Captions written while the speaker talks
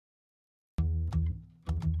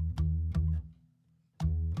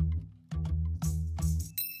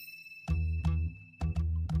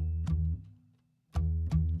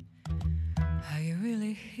you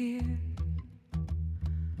really here?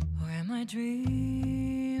 Or am I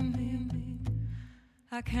dreaming?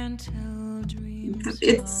 I can't tell dreams.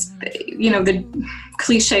 It's, the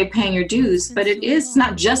cliche paying your dues, but it is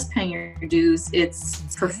not just paying your dues,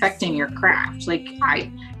 it's perfecting your craft. Like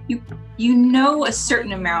you know a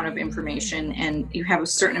certain amount of information and you have a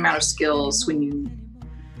certain amount of skills when you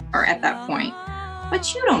are at that point.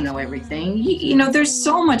 But you don't know everything. There's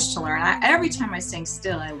so much to learn. Every time I sing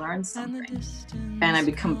still, I learn something and I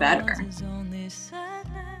become better.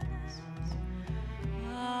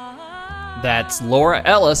 That's Laura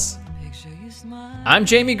Ellis. I'm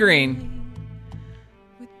Jamie Green.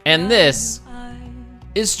 And this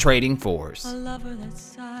is Trading Fours.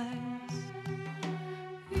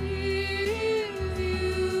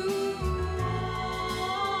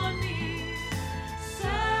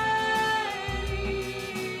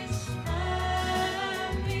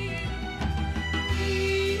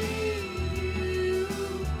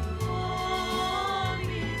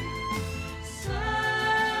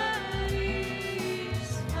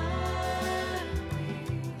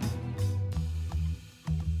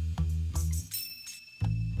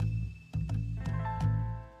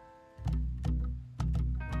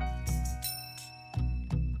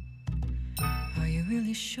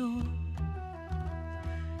 Really sure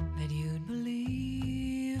that you'd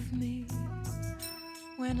believe me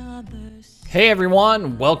when others... Hey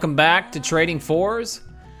everyone, welcome back to Trading Fours.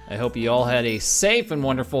 I hope you all had a safe and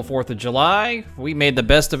wonderful 4th of July. We made the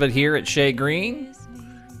best of it here at Shea Green.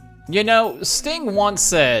 Sting once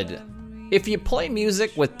said, if you play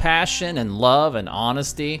music with passion and love and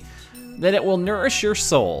honesty, then it will nourish your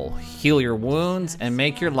soul, heal your wounds, and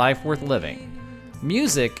make your life worth living.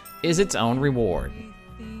 Music is its own reward.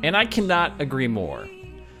 And I cannot agree more.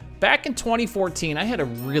 Back in 2014, I had a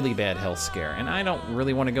really bad health scare, and I don't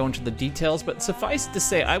really want to go into the details, but suffice to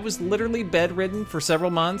say, I was literally bedridden for several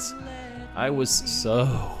months. I was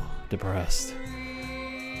so depressed.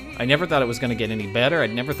 I never thought it was going to get any better. I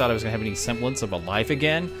never thought I was going to have any semblance of a life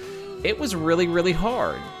again. It was really, really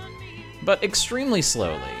hard. But extremely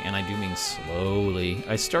slowly, and I do mean slowly,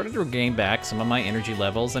 I started to regain back some of my energy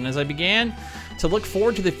levels, and as I began to look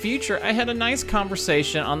forward to the future, I had a nice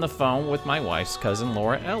conversation on the phone with my wife's cousin,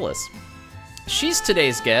 Laura Ellis. She's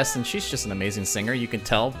today's guest, and she's just an amazing singer. You can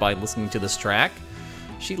tell by listening to this track.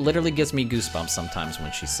 She literally gives me goosebumps sometimes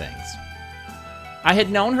when she sings. I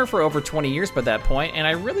had known her for over 20 years by that point, and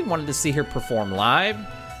I really wanted to see her perform live.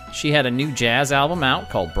 She had a new jazz album out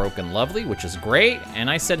called Broken Lovely, which is great, and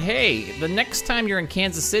I said, hey, the next time you're in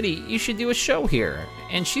Kansas City, you should do a show here.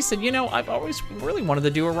 And she said, I've always really wanted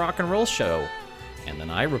to do a rock and roll show. And then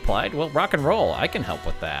I replied, well, rock and roll, I can help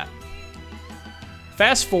with that.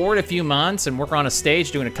 Fast forward a few months, and we're on a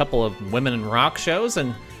stage doing a couple of women in rock shows,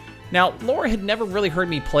 and now Laura had never really heard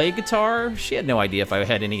me play guitar. She had no idea if I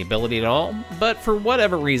had any ability at all, but for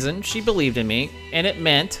whatever reason, she believed in me, and it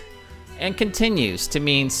meant and continues to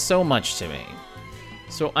mean so much to me.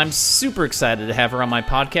 So I'm super excited to have her on my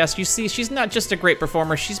podcast. You see, she's not just a great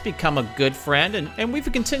performer, she's become a good friend, and we've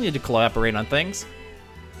continued to collaborate on things.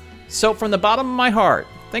 So from the bottom of my heart,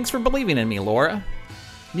 thanks for believing in me, Laura.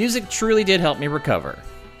 Music truly did help me recover.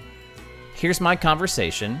 Here's my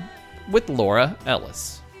conversation with Laura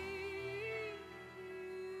Ellis.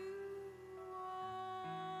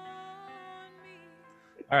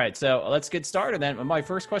 All right, so let's get started then. My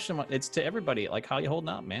first question, it's to everybody. Like, how you holding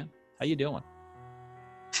up, man? How you doing?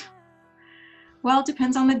 Well, it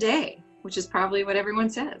depends on the day, which is probably what everyone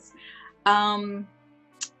says. I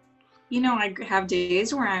have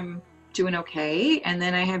days where I'm doing okay, and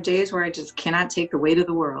then I have days where I just cannot take the weight of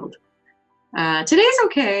the world. Today's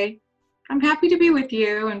okay. I'm happy to be with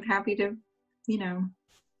you and happy to,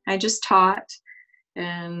 I just taught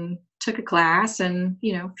and took a class and,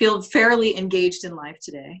 feel fairly engaged in life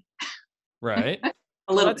today. Right.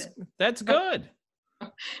 A little bit. That's good.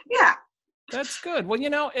 Yeah. That's good. Well,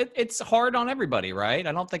 it's hard on everybody, right?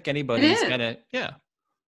 I don't think anybody's gonna,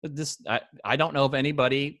 I don't know of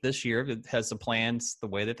anybody this year that has the plans the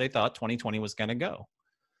way that they thought 2020 was going to go.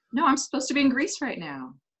 No, I'm supposed to be in Greece right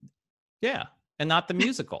now. Yeah. And not the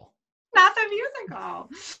musical. Not the musical.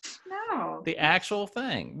 No. The actual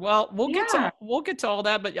thing. Well, we'll get to all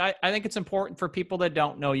that, but I think it's important for people that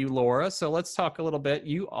don't know you, Laura. So let's talk a little bit.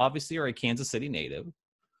 You obviously are a Kansas City native.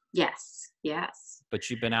 Yes. But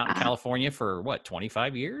you've been out in California for what,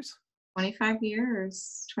 25 years? 25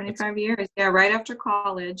 years. 25 years. Yeah, right after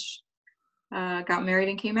college. Got married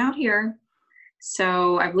and came out here.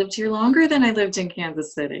 So I've lived here longer than I lived in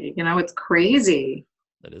Kansas City. It's crazy.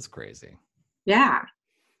 That is crazy. Yeah.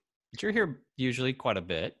 But you're here usually quite a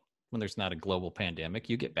bit when there's not a global pandemic.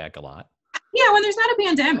 You get back a lot. Yeah, when there's not a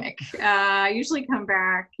pandemic, I usually come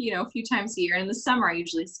back, a few times a year. In the summer, I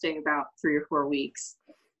usually stay about 3 or 4 weeks,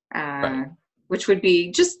 Right. which would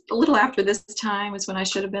be just a little after this time is when I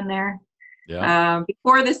should have been there. Yeah.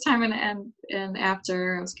 Before this time and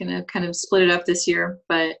after, I was going to kind of split it up this year,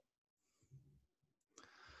 but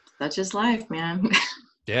such is life, man.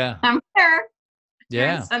 Yeah. I'm here. Here in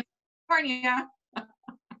Yeah. Southern California.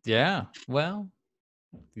 Yeah. Well,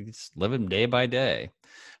 you just living day by day.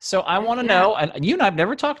 So I Heck want to yeah. know, and you and I've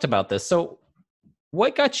never talked about this. So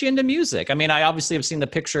what got you into music? I mean, I obviously have seen the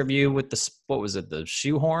picture of you with what was it, the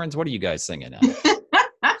shoehorns? What are you guys singing now?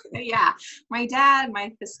 Yeah, my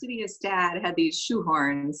fastidious dad had these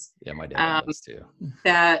shoehorns Yeah, my dad does too.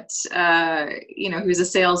 that he was a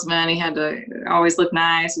salesman. He had to always look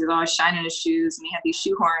nice. He was always shining his shoes, and he had these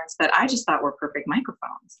shoehorns that I just thought were perfect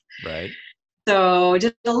microphones. Right. So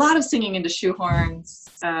did a lot of singing into shoehorns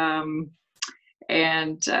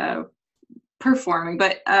and performing.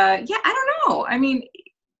 But I don't know. I mean,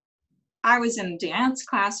 I was in dance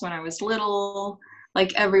class when I was little,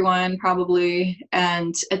 like everyone probably.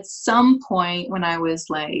 And at some point when I was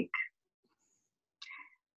like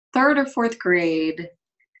 3rd or 4th grade,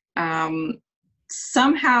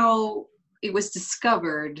 somehow it was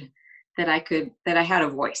discovered that I had a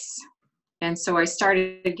voice. And so I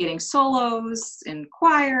started getting solos in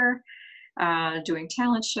choir, doing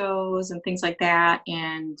talent shows and things like that.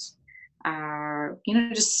 And,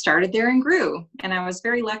 just started there and grew. And I was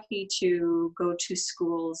very lucky to go to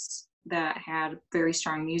schools that had very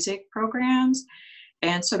strong music programs.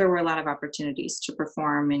 And so there were a lot of opportunities to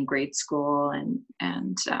perform in grade school.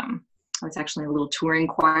 And I was actually in a little touring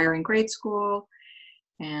choir in grade school.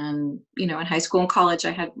 And, in high school and college,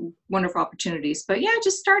 I had wonderful opportunities. But yeah,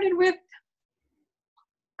 just started with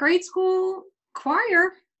grade school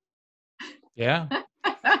choir. Yeah.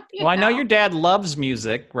 Well, I know your dad loves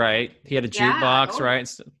music, right? He had a jukebox, Yeah.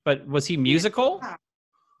 right? But was he musical? Yeah.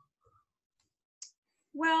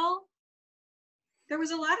 Well, there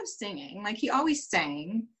was a lot of singing. Like he always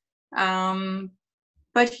sang,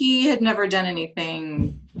 but he had never done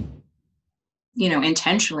anything,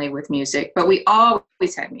 intentionally with music. But we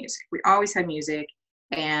always had music. We always had music,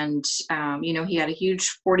 and he had a huge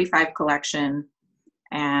 45 collection.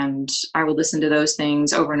 And I would listen to those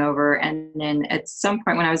things over and over. And then at some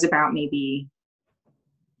point when I was about maybe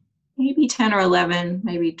 10 or 11,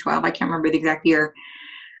 maybe 12, I can't remember the exact year,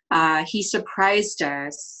 he surprised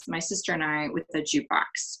us, my sister and I, with a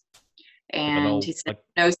jukebox. And he said,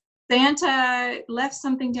 Santa left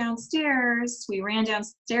something downstairs. We ran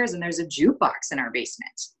downstairs and there's a jukebox in our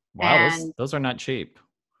basement. Wow, those are not cheap.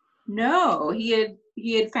 No, he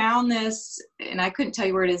had found this, and I couldn't tell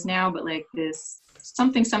you where it is now, but like this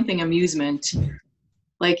something amusement,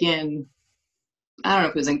 like in, I don't know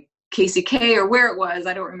if it was in KCK or where it was,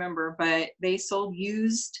 I don't remember, but they sold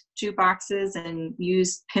used jukeboxes and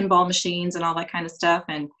used pinball machines and all that kind of stuff.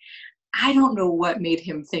 And I don't know what made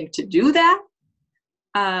him think to do that,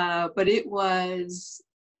 but it was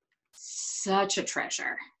such a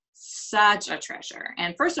treasure.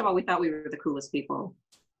 And first of all, we thought we were the coolest people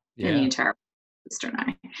in the entire sister and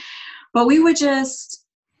I. But we would just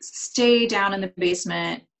stay down in the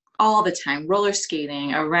basement all the time, roller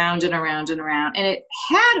skating around and around and around. And it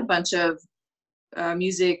had a bunch of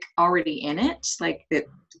music already in it, like it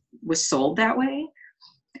was sold that way.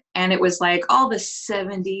 And it was like all the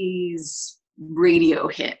 70s radio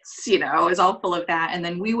hits, it was all full of that. And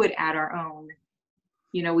then we would add our own,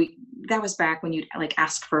 that was back when you'd like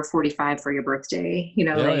ask for a 45 for your birthday, you'd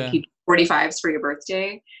 45s for your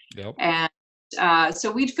birthday. Yep. And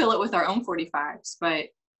so we'd fill it with our own 45s, but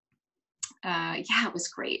it was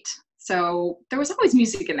great. So there was always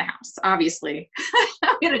music in the house, obviously.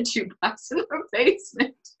 We had a jukebox in the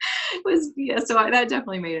basement. So that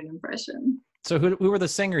definitely made an impression. So who were the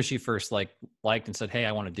singers you first liked and said, "Hey,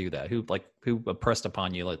 I want to do that"? Who impressed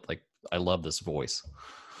upon you like I love this voice?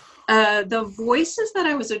 The voices that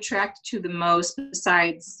I was attracted to the most,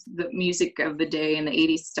 besides the music of the day and the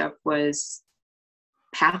 80s stuff, was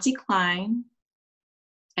Patsy Cline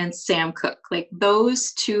and Sam Cooke. Like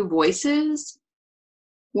those two voices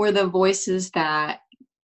were the voices that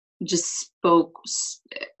just spoke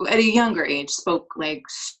at a younger age, spoke like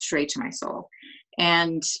straight to my soul,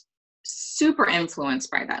 and super influenced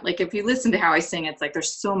by that. Like if you listen to how I sing, it's like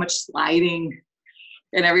there's so much sliding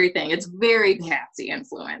and everything. It's very Patsy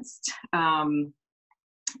influenced. And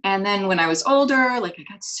then when I was older, like I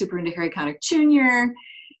got super into Harry Connick Jr.,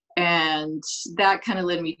 and that kind of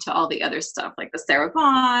led me to all the other stuff, like the Sarah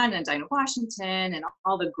Vaughan and Dinah Washington and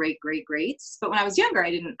all the greats. But when I was younger,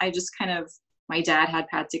 my dad had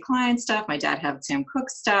Patsy Cline stuff. My dad had Sam Cooke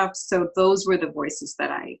stuff. So those were the voices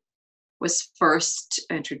that I was first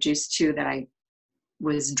introduced to, that I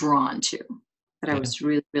was drawn to, that I was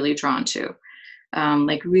really, really drawn to.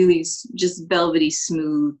 Like really just velvety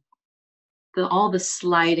smooth, all the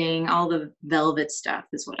sliding, all the velvet stuff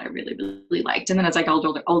is what I really, really liked. And then as I got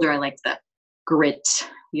older, I liked the grit,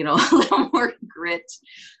 you know, a little more grit.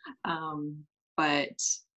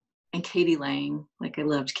 And Katie Lang, like I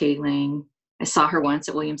loved Katie Lang. I saw her once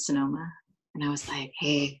at Williams-Sonoma, and I was like,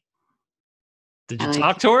 hey. Did you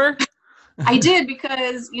talk to her? I did,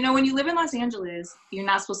 because, you know, when you live in Los Angeles, you're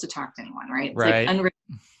not supposed to talk to anyone, right? It's right. Like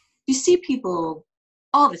you see people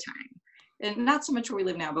all the time. And not so much where we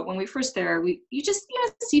live now, but when we first there, you just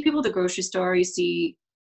see people at the grocery store. You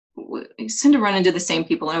tend to run into the same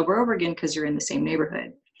people over and over again because you're in the same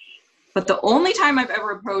neighborhood. But the only time I've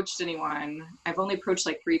ever approached anyone, I've only approached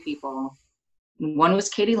like 3 people. One was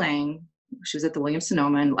Katie Lang. She was at the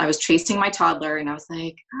Williams-Sonoma, and I was chasing my toddler, and I was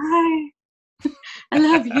like, hi, I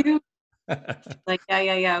love you. Like,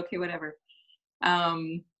 yeah, okay, whatever.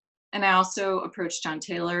 And I also approached John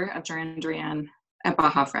Taylor of Duran Duran at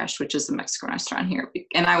Baja Fresh, which is the Mexican restaurant here.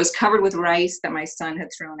 And I was covered with rice that my son had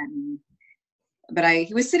thrown at me. But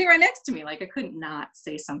he was sitting right next to me. Like, I couldn't not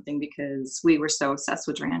say something because we were so obsessed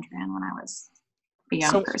with Duran Duran when I was a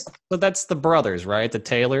young person. So that's the brothers, right? The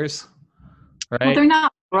Taylors, right? Well, they're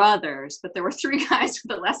not brothers, but there were 3 guys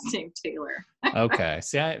with the last name Taylor. Okay.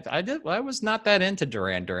 See, I was not that into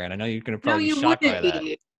Duran Duran. I know you're going to probably No, be shocked by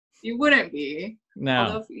that. You wouldn't be. No.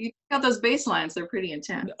 Although if you got those bass lines, they're pretty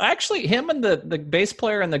intense. Actually, him and the bass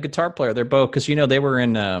player and the guitar player, they're both, because, you know, they were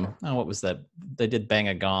in, what was that? They did Bang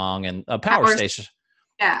a Gong and Power Station.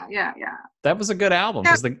 Yeah. That was a good album.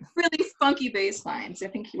 Yeah, really funky bass lines. I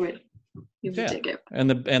think you would dig it. And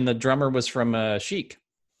the drummer was from Chic.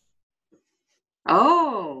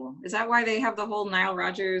 Oh, is that why they have the whole Nile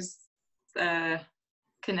Rodgers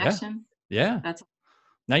connection? Yeah.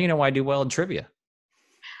 Now you know why I do well in trivia.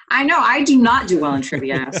 I know I do not do well in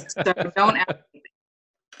trivia, so don't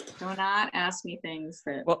ask me things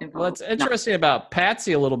that. Well, it's interesting about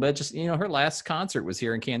Patsy a little bit. Just, you know, her last concert was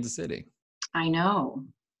here in Kansas City. I know.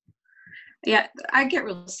 Yeah, I get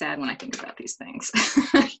real sad when I think about these things.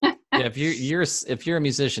 Yeah, if you're a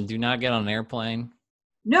musician, do not get on an airplane.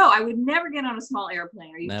 No, I would never get on a small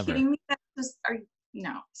airplane. Are you Never. kidding me?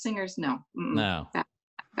 No, singers, no. Mm-mm. No.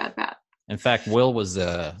 Bad. In fact, Will was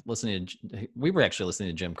we were actually listening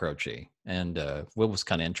to Jim Croce, and Will was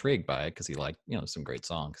kind of intrigued by it because he liked, you know, some great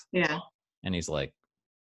songs. Yeah. And he's like,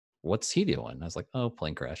 what's he doing? I was like, oh,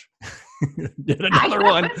 plane crash. Did another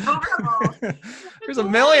one. There's a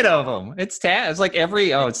million of them. It's like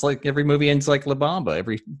every movie ends like La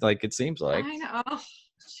Bamba. It seems like. I know. Oh,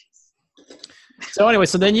 so anyway,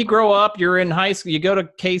 so then you grow up, you're in high school, you go to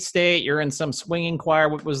K-State, you're in some swinging choir.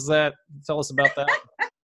 What was that? Tell us about that.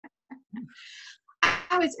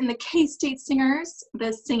 I was in the K-State Singers,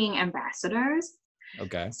 the singing ambassadors.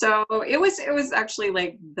 Okay. So it was actually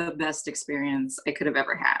like the best experience I could have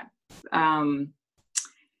ever had.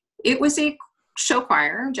 It was a show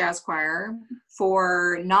choir, jazz choir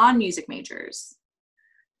for non-music majors.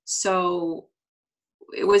 So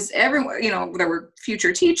it was everyone, you know, there were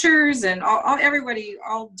future teachers and everybody,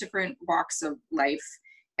 all different walks of life.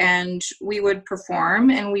 And we would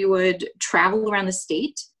perform and we would travel around the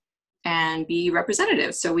state and be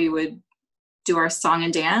representatives. So we would do our song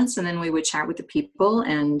and dance, and then we would chat with the people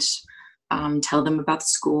and tell them about the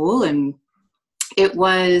school. And it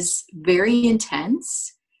was very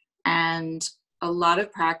intense and a lot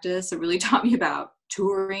of practice. It really taught me about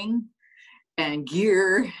touring and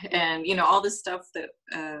gear and, you know, all this stuff that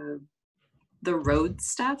the road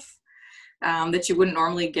stuff that you wouldn't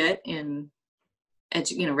normally get in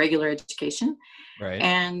regular education. Right.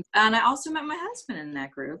 And I also met my husband in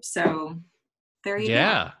that group. So there you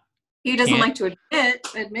go. He doesn't like to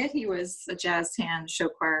admit he was a jazz hand show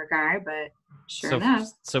choir guy, but sure enough.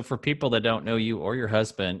 So for people that don't know you or your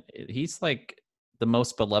husband, he's like the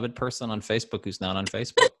most beloved person on Facebook who's not on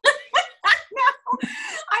Facebook. No,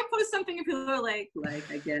 I post something and people are like,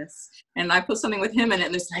 I guess. And I post something with him in it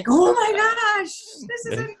and it's like, oh my gosh, this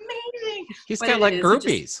is amazing. He's got like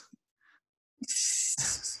groupies.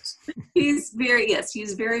 He's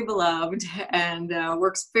very beloved and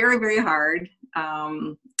works very, very hard.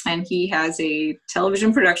 And he has a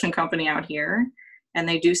television production company out here, and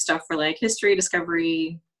they do stuff for like History,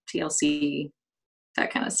 Discovery, TLC,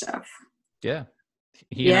 that kind of stuff. Yeah.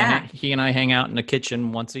 He and I hang out in the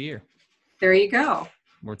kitchen once a year. There you go.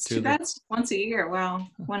 That's once a year. Well,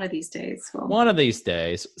 one of these days. One of these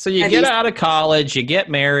days. So you get out of college, you get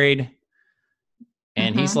married,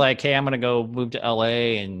 and he's like, hey, I'm going to go move to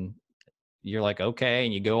LA. And you're like, okay.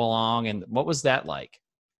 And you go along. And what was that like?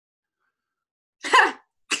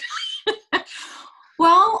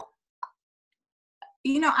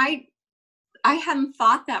 I hadn't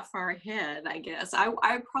thought that far ahead, I guess.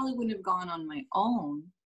 I probably wouldn't have gone on my own.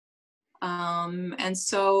 And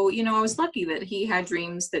so, I was lucky that he had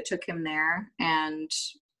dreams that took him there. And,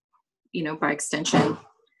 by extension,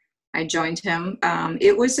 I joined him.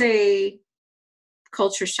 It was a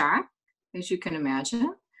culture shock, as you can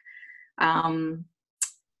imagine. And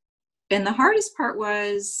the hardest part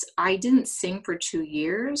was I didn't sing for 2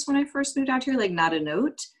 years when I first moved out here, like not a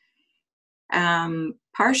note.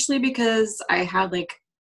 Partially because I had like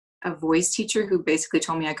a voice teacher who basically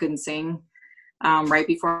told me I couldn't sing right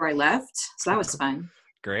before I left. So that was fun.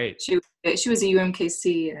 Great. She was a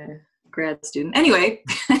UMKC grad student. Anyway,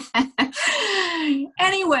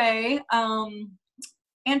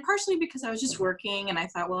 and partially because I was just working and I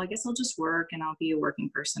thought, well, I guess I'll just work and I'll be a working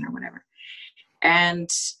person or whatever. And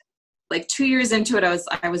like 2 years into it, I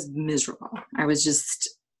was miserable. I was just,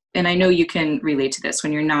 and I know you can relate to this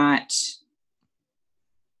when you're not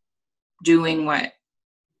doing what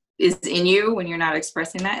is in you, when you're not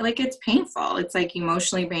expressing that, like it's painful. It's like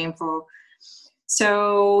emotionally painful.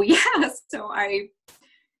 So yeah, so I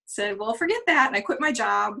said, well, forget that. And I quit my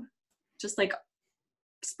job, just like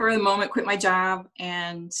spur of the moment, quit my job.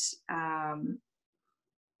 And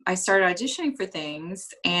I started auditioning for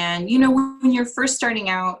things. And, when you're first starting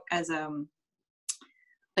out as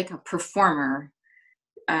like a performer,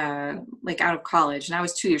 like out of college, and I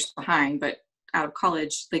was 2 years behind, but out of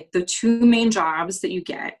college, like the two main jobs that you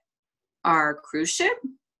get are cruise ship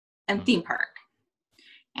and theme park.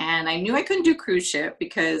 And I knew I couldn't do cruise ship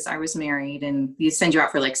because I was married and you send you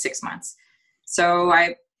out for like 6 months. So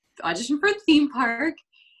I auditioned for a theme park,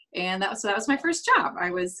 and that was my first job.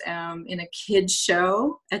 I was in a kids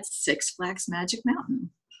show at Six Flags Magic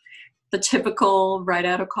Mountain, the typical right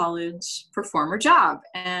out of college performer job.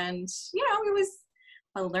 And, it was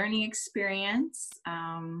a learning experience.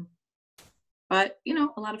 But,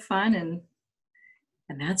 a lot of fun, and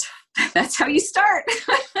that's how you start.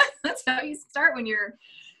 That's how you start when you're,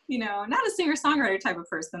 not a singer-songwriter type of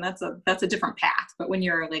person. That's a different path. But when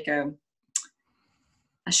you're like a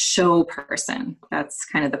show person, that's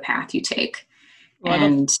kind of the path you take. Well,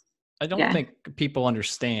 and I don't think people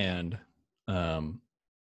understand.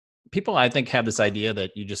 People, I think, have this idea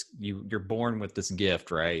that you're born with this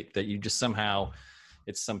gift, right? That you just somehow,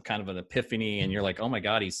 it's some kind of an epiphany, and you're like, oh my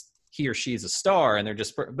God, he or she is a star, and they're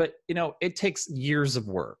just, but it takes years of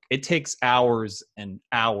work. It takes hours and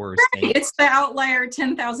hours. Right. It's the outlier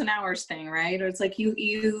 10,000 hours thing, right? Or it's like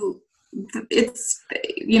it's,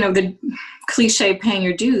 the cliche paying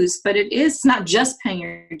your dues, but it's not just paying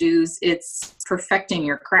your dues. It's perfecting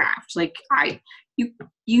your craft. Like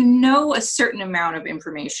you know a certain amount of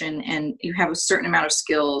information and you have a certain amount of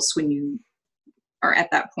skills when you are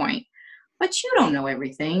at that point. But you don't know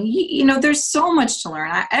everything. There's so much to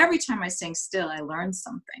learn. Every time I sing still, I learn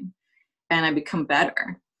something and I become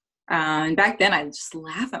better. And back then I just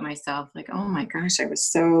laugh at myself like, oh my gosh, I was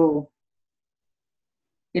so,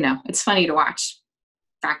 it's funny to watch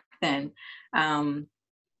back then.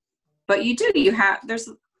 But there's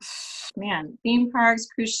theme parks,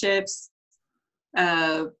 cruise ships,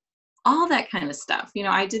 all that kind of stuff.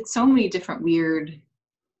 I did so many different weird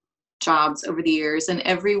jobs over the years, and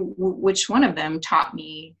which one of them taught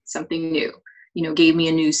me something new, gave me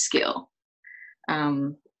a new skill.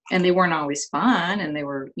 And they weren't always fun, and they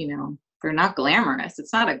were, they're not glamorous.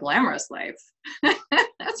 It's not a glamorous life.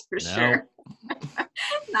 That's for sure.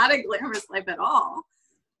 Not a glamorous life at all.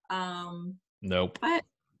 Nope. But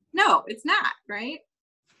no, it's not, right?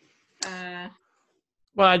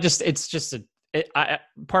 Well,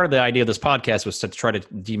 part of the idea of this podcast was to try to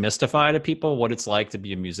demystify to people what it's like to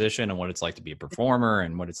be a musician and what it's like to be a performer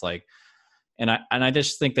and what it's like. And I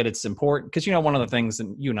just think that it's important because, one of the things,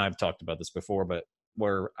 and you and I have talked about this before, but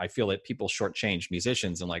where I feel that people shortchange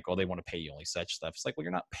musicians and like, oh, they want to pay you only such stuff. It's like, well,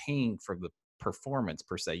 you're not paying for the performance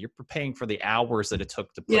per se. You're paying for the hours that it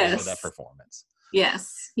took to put into that performance.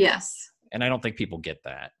 Yes. Yes. And I don't think people get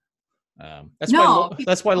that.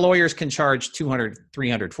 That's why lawyers can charge $200,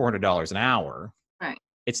 $300, $400 an hour. Right.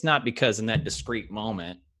 It's not because in that discrete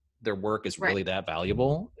moment, their work is really that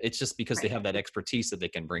valuable. It's just because they have that expertise that they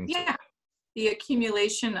can bring to it. The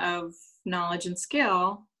accumulation of knowledge and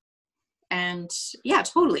skill. And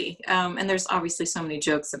totally. And there's obviously so many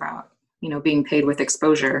jokes about, being paid with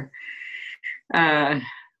exposure for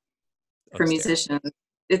musicians.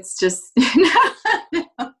 It's just, but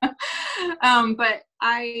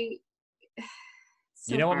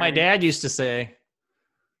you know what my dad used to say?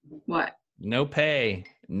 What? No pay,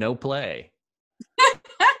 no play.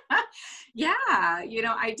 Yeah.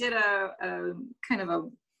 I did a kind of a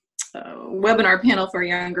webinar panel for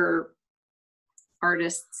younger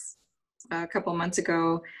artists a couple months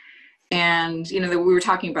ago, and we were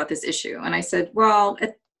talking about this issue, and I said, well,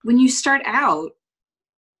 when you start out,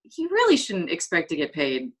 you really shouldn't expect to get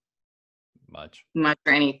paid much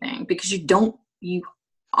or anything, because you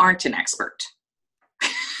aren't an expert.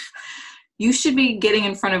 You should be getting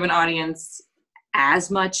in front of an audience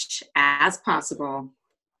as much as possible,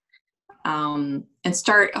 and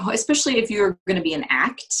start, especially if you're going to be an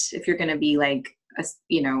act, if you're going to be like a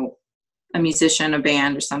musician, a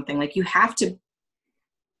band or something, like you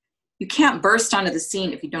can't burst onto the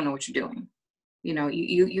scene if you don't know what you're doing.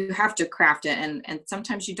 You have to craft it, and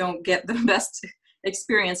sometimes you don't get the best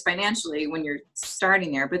experience financially when you're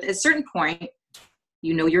starting there, but at a certain point,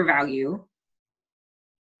 your value,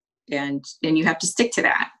 and you have to stick to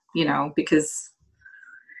that, because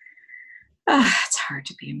it's hard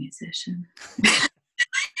to be a musician.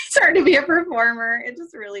 It's hard to be a performer. It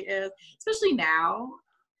just really is, especially now.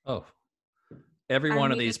 Oh, every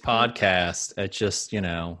one of these podcasts, it's just,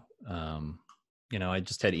 I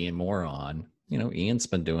just had Ian Moore on. Ian's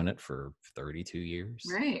been doing it for 32 years.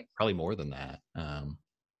 Right. Probably more than that.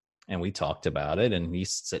 And we talked about it, and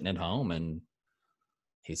he's sitting at home, and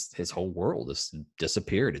his whole world has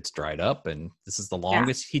disappeared. It's dried up, and this is the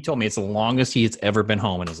longest. He told me it's the longest he has ever been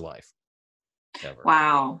home in his life. Ever.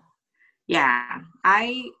 Wow. Yeah.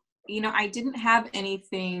 I didn't have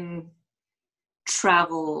anything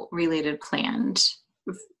travel related planned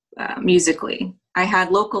musically. I had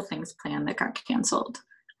local things planned that got canceled.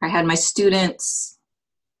 I had my students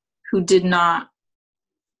who didn't want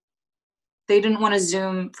to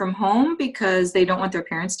Zoom from home because they don't want their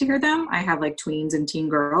parents to hear them. I have like tweens and teen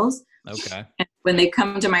girls. Okay. And when they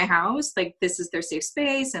come to my house, like this is their safe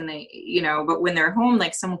space, and they, but when they're home,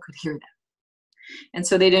 like someone could hear them. And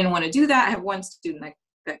so they didn't want to do that. I have one student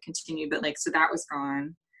that continued, but so that was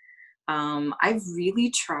gone. I've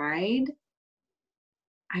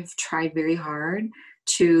tried very hard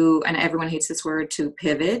to, and everyone hates this word, to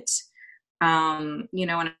pivot. And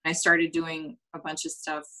I started doing a bunch of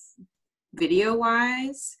stuff video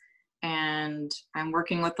wise, and I'm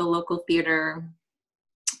working with the local theater.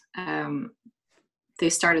 They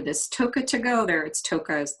started this Toca to Go there. It's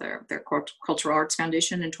Toca is their Cultural Arts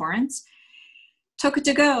Foundation in Torrance. Toca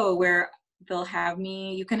to Go, where they'll have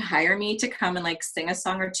me, you can hire me to come and sing a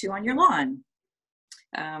song or two on your lawn.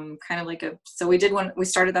 So we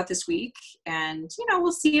started that this week, and,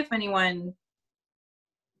 we'll see if anyone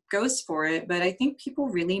goes for it, but I think people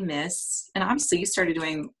really miss, and obviously you started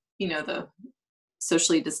doing, the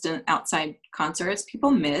socially distant outside concerts.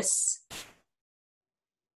 People miss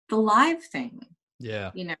the live thing.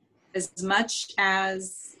 Yeah. As much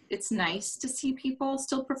as it's nice to see people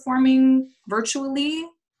still performing virtually,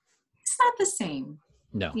 it's not the same.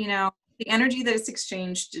 No. The energy that is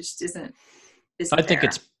exchanged just isn't I think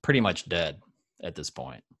it's pretty much dead at this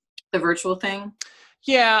point. The virtual thing?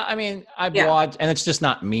 Yeah, I mean, I've watched, and it's just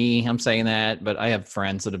not me, I'm saying that, but I have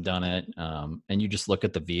friends that have done it, and you just look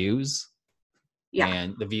at the views. Yeah.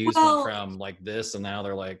 And the views went from this, and now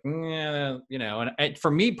they're and for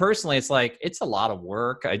me personally, it's it's a lot of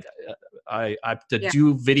work. I have to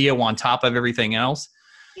do video on top of everything else.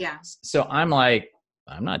 Yeah. So I'm not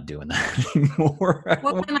doing that anymore.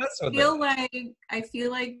 I feel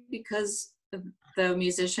like because the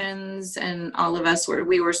musicians and all of us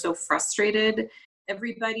we were so frustrated,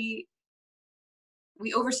 we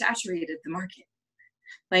oversaturated the market.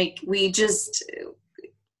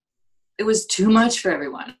 It was too much for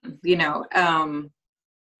everyone,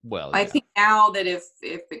 I think now that if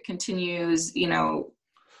it continues,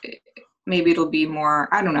 maybe it'll be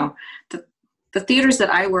more, I don't know, the theaters that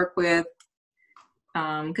I work with,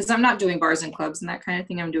 because I'm not doing bars and clubs and that kind of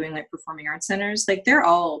thing. I'm doing performing arts centers. They're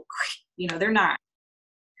all, they're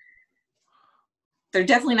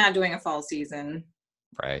definitely not doing a fall season.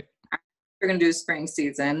 Right. They're going to do a spring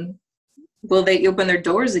season. Will they open their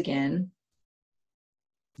doors again?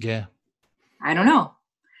 Yeah. I don't know.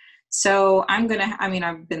 So I've been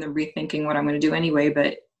rethinking what I'm going to do anyway,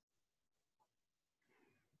 but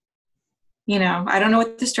I don't know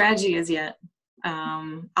what the strategy is yet.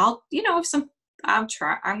 I'm going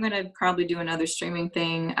to probably do another streaming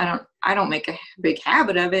thing. I don't make a big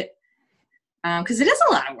habit of it. Cause it is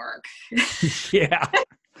a lot of work. Yeah.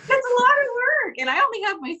 It's a lot of work, and I only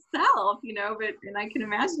have myself, and I can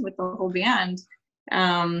imagine with the whole band.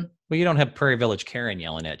 Well, you don't have Prairie Village Karen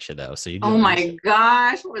yelling at you though, so you. Oh my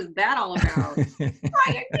gosh, what was that all about?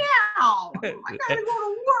 Right now, I gotta go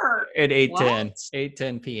to work at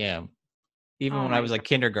 8:10 p.m. Even when I was a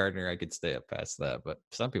kindergartner, I could stay up past that, but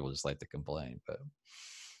some people just like to complain. But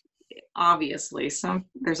obviously,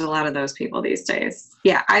 there's a lot of those people these days.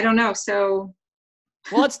 Yeah, I don't know. So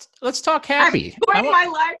Well, let's talk happy. I'm enjoying my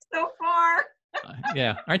life so far.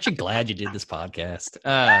 Yeah. Aren't you glad you did this podcast?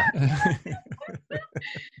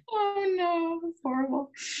 Oh no, it's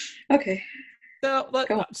horrible. Okay. No,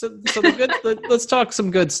 Go. let's talk some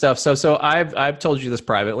good stuff. So I've told you this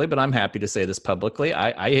privately, but I'm happy to say this publicly.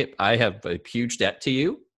 I have a huge debt to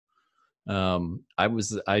you.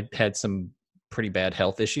 I had some pretty bad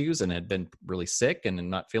health issues and had been really sick and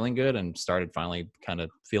not feeling good, and started finally kind of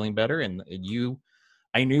feeling better. And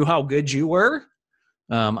I knew how good you were.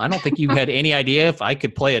 I don't think you had any idea if I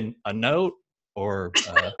could play a note or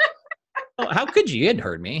how could you? You hadn't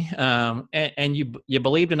heard me. And you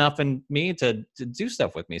believed enough in me to do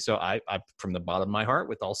stuff with me. So I from the bottom of my heart,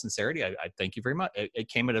 with all sincerity, I thank you very much. It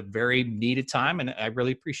came at a very needed time, and I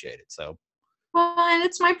really appreciate it. So. Well, and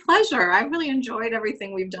it's my pleasure. I really enjoyed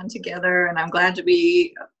everything we've done together, and I'm glad to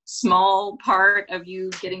be a small part of you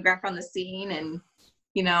getting back on the scene. And,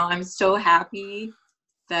 I'm so happy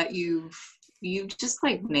that you've just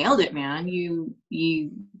like nailed it, man. You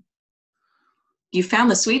found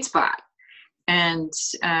the sweet spot, and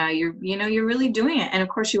you're really doing it. And of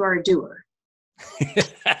course you are a doer.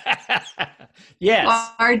 Yes.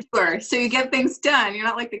 You are a doer. So you get things done. You're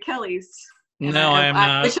not like the Kellys. No, I am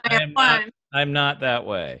not. Wish I had fun. I'm not that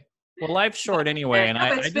way. Well, life's short anyway, and I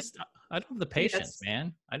don't have the patience, Yes.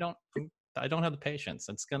 man. I don't have the patience.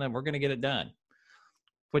 We're gonna get it done.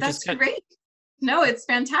 That's great. No, it's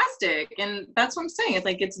fantastic, and that's what I'm saying. It's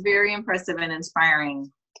like it's very impressive and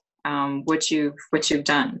inspiring, what you've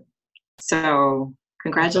done. So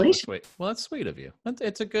congratulations. Well, that's sweet of you.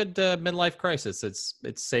 It's a good midlife crisis. It's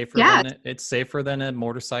safer. Yeah. It's safer than a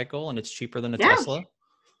motorcycle, and it's cheaper than a Yeah. Tesla.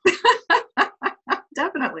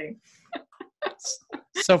 Definitely.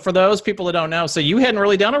 So for those people that don't know, so you hadn't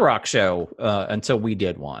really done a rock show until we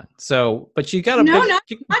did one. So, but you got not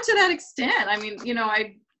to that extent. I mean,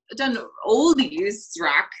 I've done oldies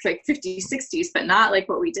rock, like 50s, 60s, but not like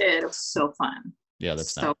what we did. It was so fun. Yeah,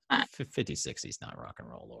 that's so not fun. 50s, 60s, not rock and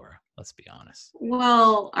roll, Laura. Let's be honest.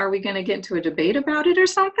 Well, are we going to get into a debate about it or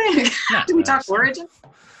something? No, Do we talk origin?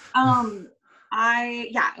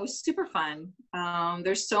 It was super fun.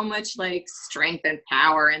 There's so much like strength and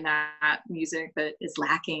power in that music that is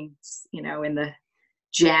lacking, in the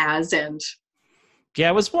jazz and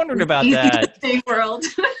I was wondering about that world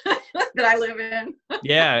that I live in.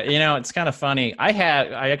 Yeah, it's kind of funny. I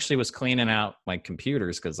actually was cleaning out my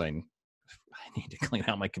computers because I need to clean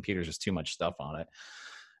out my computers. There's too much stuff on it.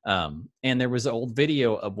 And there was an old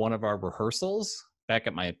video of one of our rehearsals back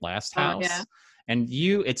at my last house. Yeah. And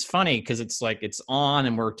it's funny because it's like it's on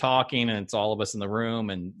and we're talking and it's all of us in the room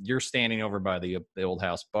and you're standing over by the old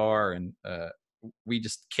house bar and we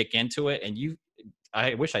just kick into it and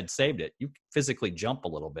I wish I'd saved it. You physically jump a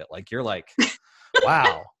little bit. Like you're like,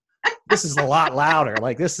 wow, this is a lot louder.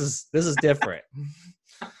 Like this is different.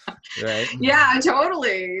 Right? Yeah,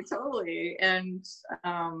 totally. And,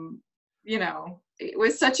 it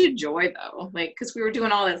was such a joy though. Like, cause we were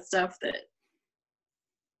doing all that stuff that,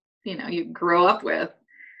 you grow up with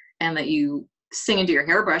and that you sing into your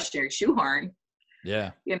hairbrush to your shoehorn.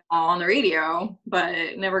 Yeah. On the radio,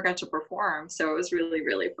 but never got to perform. So it was really,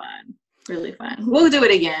 really fun. Really fun. We'll do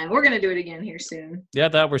it again. We're going to do it again here soon. Yeah,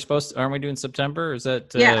 that we're supposed to, aren't we doing September? Is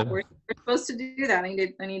that? Yeah, we're supposed to do that.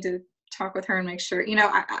 I need to talk with her and make sure,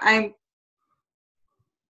 I'm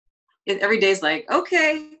every day's like,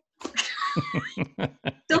 okay,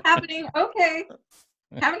 still happening. Okay.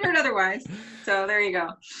 Haven't heard otherwise. So there you go.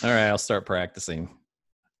 All right. I'll start practicing.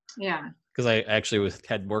 Yeah. Because I actually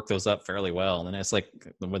had worked those up fairly well. And then it's like,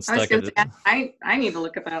 when stuck I need to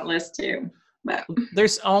look at that list too. But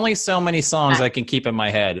there's only so many songs I can keep in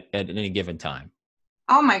my head at any given time.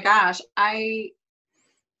 Oh my gosh. I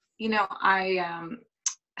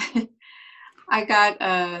got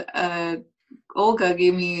Olga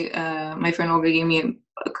gave me, my friend Olga gave me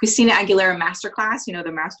a Christina Aguilera masterclass,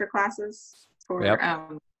 the master classes for, yep.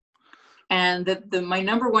 And my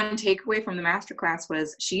number one takeaway from the masterclass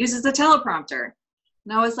was she uses a teleprompter.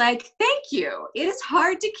 And I was like, thank you. It is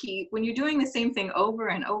hard to keep when you're doing the same thing over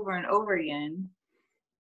and over and over again.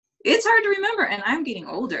 It's hard to remember. And I'm getting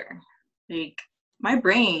older. Like my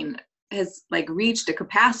brain has like reached a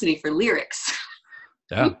capacity for lyrics.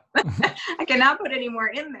 Yeah. I cannot put any more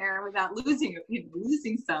in there without losing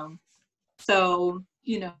some. So,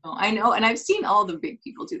 I know, and I've seen all the big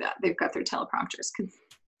people do that. They've got their teleprompters. Cause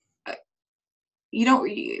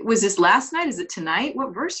was this last night? Is it tonight?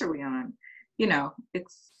 What verse are we on?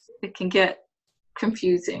 It can get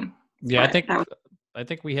confusing. Yeah, I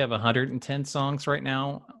think we have 110 songs right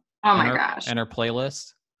now. Oh my gosh. And our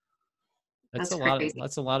playlist. That's a crazy. lot.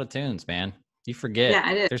 That's a lot of tunes, man. You forget. Yeah,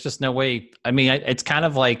 I did. There's just no way. I mean, it's kind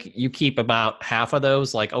of like you keep about half of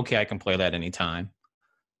those. Like, okay, I can play that anytime.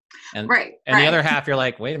 And Right. the other half, you're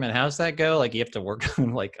like, wait a minute, how's that go? Like, you have to work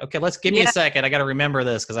on like, okay, let's give me a second. I got to remember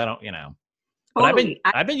this because I don't, But Totally.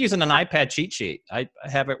 I've been using an iPad cheat sheet. I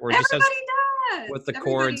have it where it just has with the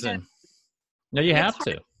chords and. No, you have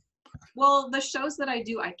to. Well, the shows that I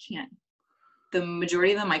do, I can't. The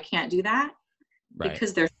majority of them, I can't do that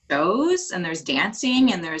because there's shows and there's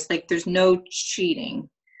dancing and there's no cheating.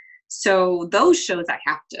 So those shows I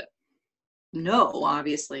have to know,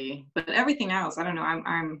 obviously, but everything else, I don't know.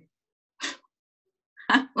 I'm.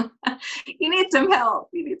 You need some help.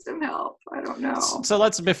 I don't know. So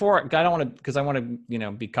let's I don't want to because I want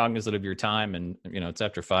to be cognizant of your time and it's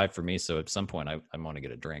after 5 for me. So at some point I want to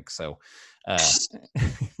get a drink. So.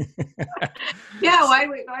 Yeah.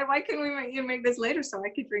 Why couldn't we make this later so I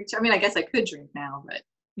could drink? I mean, I guess I could drink now, but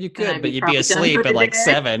you could, but you'd be asleep at like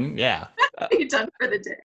 7. Yeah. You're done for the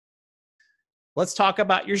day. Let's talk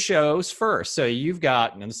about your shows first. So you've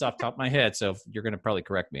got, and this is off the top of my head, so you're going to probably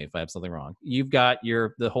correct me if I have something wrong. You've got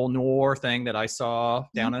the whole Noir thing that I saw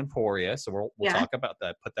down in Emporia. So we'll talk about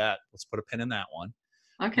that. Let's put a pin in that one.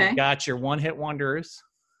 Okay. You've got your one-hit wonders.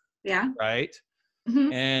 Yeah. Right.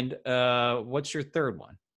 Mm-hmm. And what's your third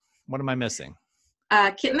one? What am I missing?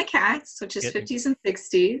 Kit and the Cats, which is 50s and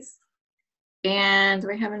 60s. And do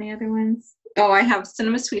I have any other ones? Oh, I have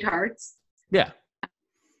Cinema Sweethearts. Yeah.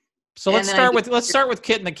 So let's start with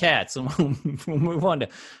Kit and the Cats, and we'll move on to.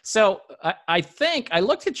 So I think I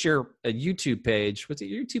looked at your YouTube page. What's it?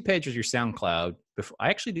 Your YouTube page or your SoundCloud? Before I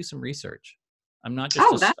actually do some research. I'm not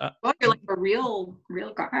just. You're like a real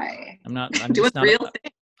guy. I'm not. I'm doing real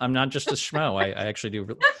thing. I'm not just a schmo. I actually do.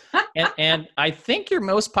 And I think your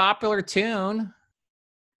most popular tune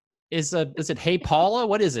is it Hey Paula?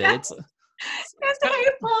 What is it? It's Hey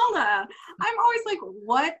Paula. I'm always like,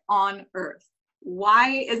 what on earth?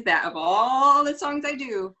 Why is that of all the songs I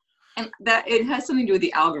do? And that it has something to do with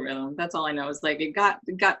the algorithm. That's all I know. Is like it got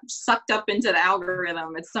sucked up into the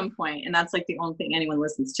algorithm at some point, and that's like the only thing anyone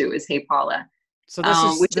listens to is Hey Paula. So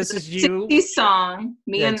this is you. 60s song.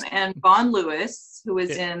 Me and Vaughn Lewis, who was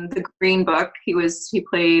in the Green Book. He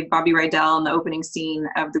played Bobby Rydell in the opening scene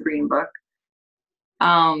of the Green Book.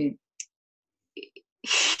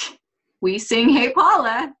 We sing Hey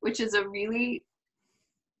Paula, which is a really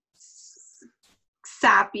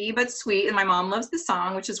sappy but sweet, and my mom loves the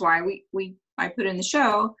song, which is why I put it in the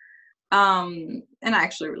show. And I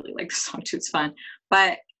actually really like the song too. It's fun,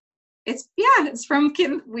 but it's from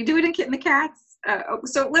Kit. We do it in Kit and the Cats.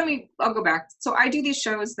 So I'll go back. So I do these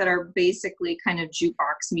shows that are basically kind of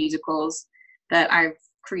jukebox musicals that I've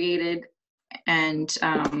created, and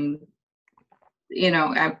I've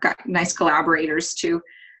got nice collaborators too,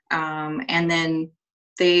 and then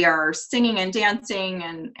they are singing and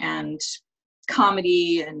dancing and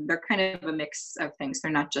comedy, and they're kind of a mix of things. They're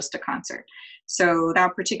not just a concert. So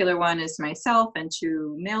that particular one is myself and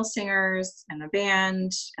 2 male singers and a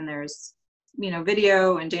band, and there's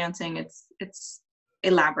video and dancing. It's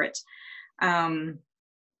elaborate, and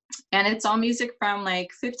it's all music from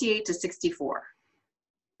like 58 to 64.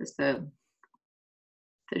 There's the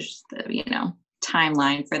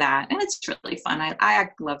timeline for that, and it's really fun. I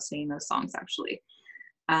love singing those songs actually.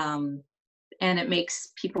 And it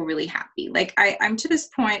makes people really happy. Like I'm to this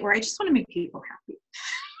point where I just want to make people happy.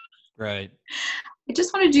 Right. I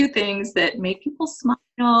just want to do things that make people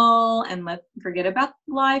smile and forget about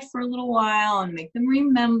life for a little while and make them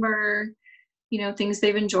remember, things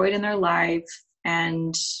they've enjoyed in their life.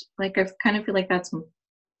 And like, I kind of feel like that's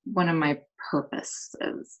one of my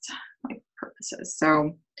purposes.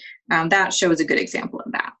 So that show is a good example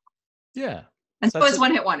of that. Yeah. And so it's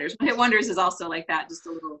One Hit Wonders. One Hit Wonders is also like that, just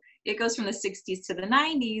a little, it goes from the 60s to the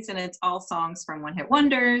 90s, and it's all songs from One Hit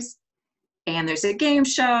Wonders. And there's a game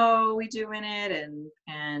show we do in it,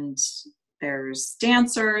 and there's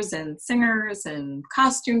dancers and singers and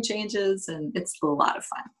costume changes, and it's a lot of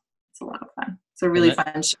fun. It's a really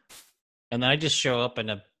fun show. And then I just show up in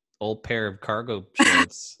an old pair of cargo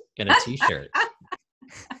shorts and a t-shirt.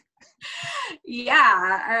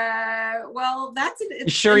 Yeah. Well, that's it. You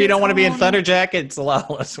sure you don't want to be in Thunder Jacket? It's a lot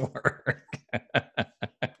less work.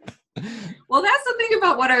 Well, that's the thing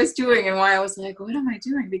about what I was doing and why I was like, what am I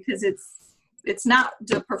doing? Because it's not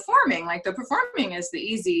the performing. Like the performing is the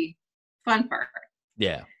easy, fun part.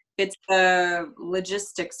 Yeah. It's the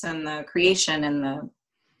logistics and the creation and the,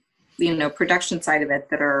 production side of it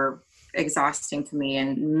that are exhausting to me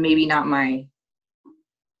and maybe not my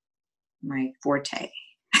forte.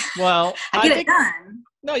 Well, I get it done.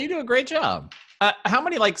 No, you do a great job. How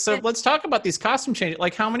many, let's talk about these costume changes.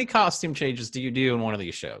 Like, how many costume changes do you do in one of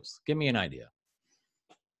these shows? Give me an idea.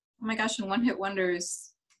 oh my gosh, in One Hit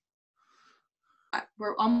Wonders,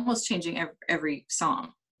 we're almost changing every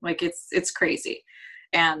song. Like it's crazy.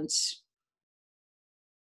 And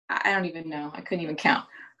I don't even know. I couldn't even count.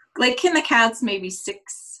 Like Kin the Cats, maybe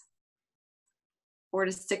 4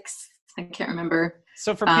 to 6. I can't remember.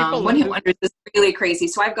 So for people, One Hit Wonders is really crazy.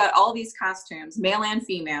 So I've got all these costumes, male and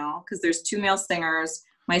female, because there's 2 male singers,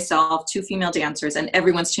 myself, 2 female dancers, and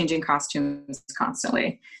everyone's changing costumes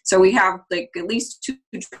constantly. So we have like at least 2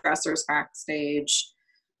 dressers backstage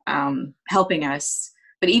helping us.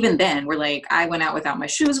 But even then, we're like, I went out without my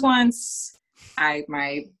shoes once.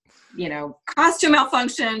 My costume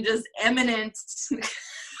malfunction, just imminent.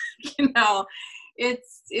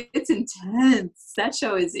 It's intense. That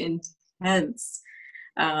show is intense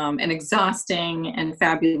and exhausing and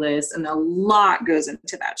fabulous, and a lot goes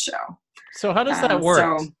into that show. So how does that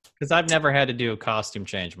work? Because I've never had to do a costume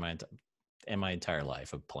change in my entire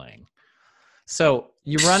life of playing. So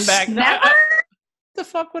you run back. Never? The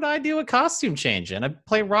fuck would I do a costume change in? I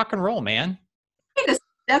play rock and roll, man. You need to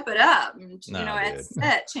step it up. No, at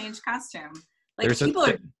set, change costume. Like people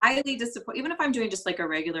are highly disappointed. Even if I'm doing just like a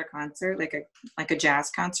regular concert, like a jazz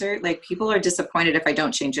concert, like people are disappointed if I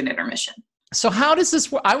don't change an intermission. So how does this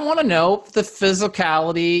work? I want to know the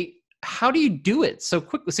physicality. How do you do it so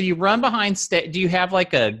quickly? So you run behind stage. Do you have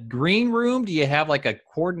like a green room? Do you have like a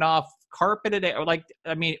cordon off carpeted? Or like,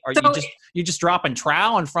 I mean, are you just dropping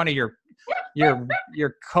trowel in front of your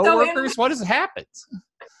coworkers? What happens?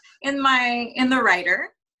 In the writer,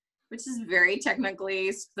 which is very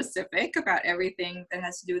technically specific about everything that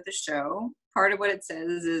has to do with the show. Part of what it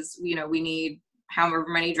says is, we need however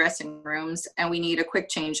many dressing rooms, and we need a quick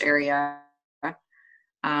change area,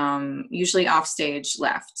 usually off stage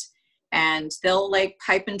left. And they'll like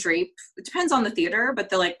pipe and drape. It depends on the theater, but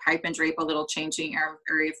they'll like pipe and drape a little changing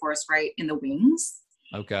area for us right in the wings.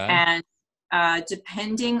 Okay. And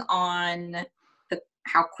depending on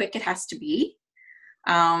how quick it has to be,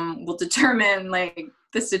 will determine like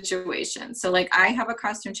the situation. So like I have a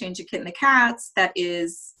costume change at Kit and the Cats that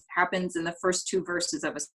happens in the first 2 verses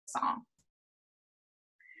of a song.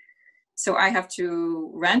 So I have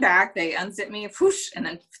to run back, they unzip me, whoosh, and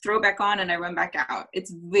then throw back on, and I run back out.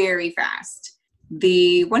 It's very fast.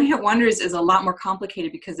 The One Hit Wonders is a lot more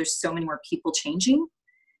complicated because there's so many more people changing,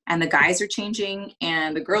 and the guys are changing,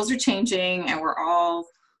 and the girls are changing, and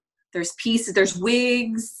there's pieces, there's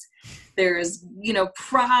wigs, there's,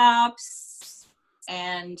 props,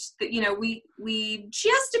 and, we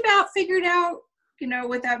just about figured out,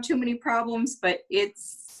 without too many problems, but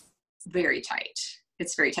it's very tight.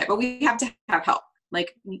 It's very tight, but we have to have help.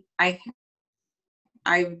 Like we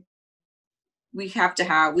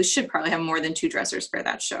should probably have more than 2 dressers for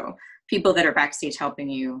that show. People that are backstage helping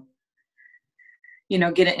you,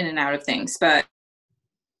 get it in and out of things. But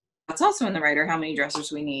that's also in the writer, how many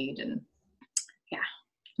dressers we need. And yeah,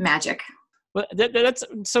 magic. Well, that's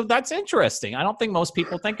interesting. I don't think most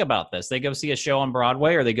people think about this. They go see a show on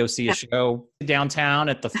Broadway, or they go see a show downtown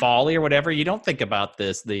at the Folly or whatever. You don't think about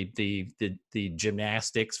this, the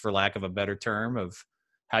gymnastics, for lack of a better term, of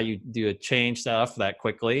how you do a change stuff that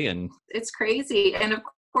quickly. And it's crazy. And of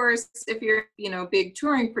course, if you're, big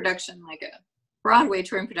touring production, like a Broadway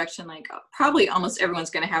touring production, like probably almost everyone's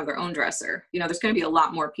going to have their own dresser. There's going to be a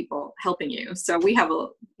lot more people helping you. So we have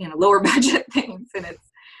lower budget things, and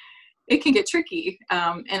it can get tricky.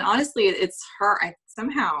 And honestly, it's hard.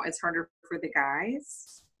 Somehow it's harder for the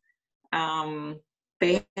guys.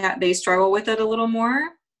 They struggle with it a little more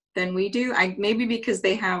than we do. Maybe because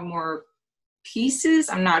they have more pieces.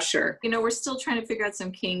 I'm not sure. We're still trying to figure out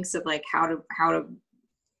some kinks of like how to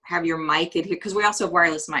have your mic adhere, because we also have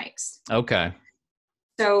wireless mics. Okay.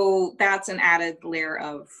 So that's an added layer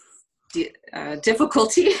of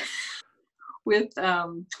difficulty. With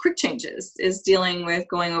quick changes, is dealing with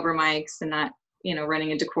going over mics and not,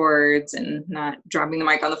 running into cords and not dropping the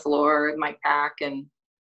mic on the floor, the mic pack, and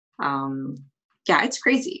it's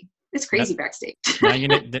crazy. It's crazy backstage. now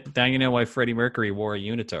you know why Freddie Mercury wore a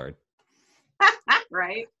unitard.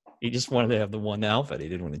 Right. He just wanted to have the one outfit. He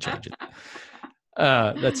didn't want to change it.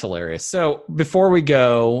 That's hilarious. So before we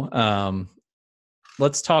go,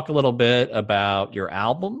 let's talk a little bit about your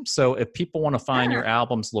album. So if people want to find your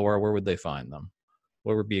albums, Laura, where would they find them?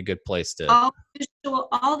 Where would be a good place to?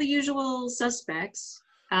 All the usual suspects.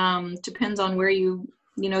 Depends on where you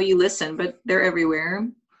listen, but they're everywhere.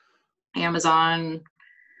 Amazon,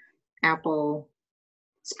 Apple,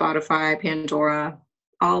 Spotify, Pandora,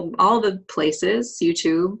 all the places,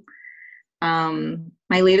 YouTube.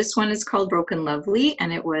 My latest one is called Broken Lovely,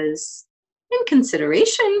 and it was in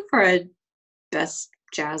consideration for a Best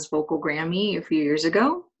Jazz Vocal Grammy a few years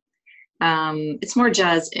ago. It's more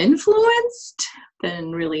jazz influenced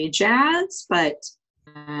than really jazz, but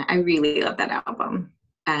I really love that album,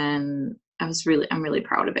 and I'm really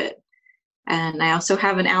proud of it. And I also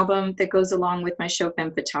have an album that goes along with my show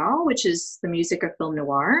Femme Fatale, which is the music of film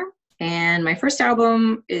noir. And my first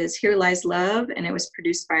album is Here Lies Love, and it was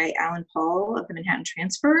produced by Alan Paul of the Manhattan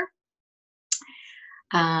Transfer.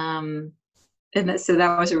 So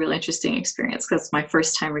that was a really interesting experience because it's my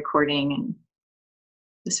first time recording, and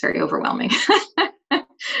it's very overwhelming.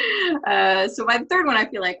 So by the third one, I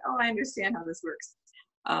feel like, oh, I understand how this works.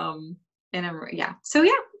 So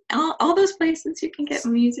all those places you can get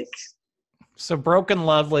music. So Broken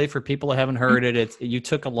Lovely, for people who haven't heard it, you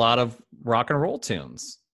took a lot of rock and roll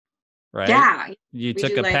tunes, right? Yeah. You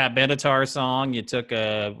took a Pat Benatar song. You took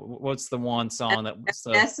what's the one song that was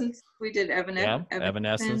Evanescence? We did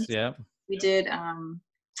Evanescence. Yeah. We did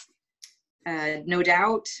No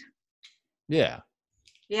Doubt. Yeah.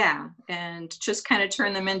 Yeah, and just kind of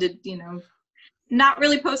turn them into, not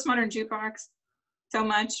really postmodern jukebox so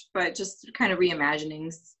much, but just kind of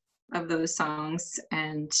reimaginings of those songs.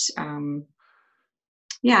 And I'm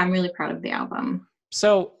really proud of the album.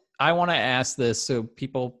 So I want to ask this so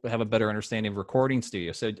people have a better understanding of recording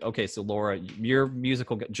studio. So, okay, so Laura, your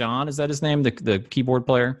musical, John, is that his name? The keyboard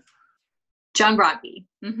player? John Broadby.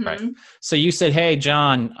 Mm-hmm. Right. So you said, hey,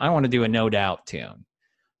 John, I want to do a No Doubt tune.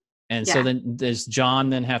 And so then does John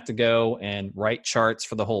then have to go and write charts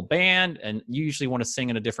for the whole band? And you usually want to sing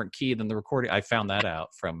in a different key than the recording. I found that out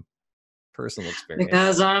from personal experience.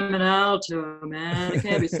 Because I'm an alto, man. I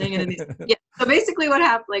can't be singing in these. Yeah. So basically what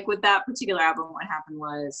happened, like with that particular album, what happened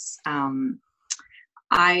was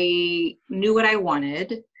I knew what I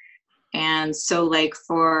wanted. And so like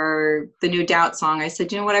for the No Doubt song, I said,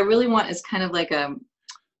 you know what I really want is kind of like a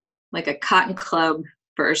Cotton Club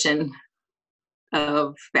version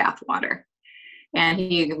of Bathwater. And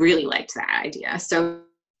he really liked that idea. So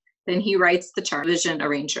then he writes the chart, vision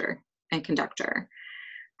arranger and conductor.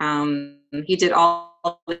 He did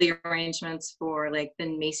all the arrangements for like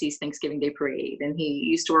the Macy's Thanksgiving Day Parade. And he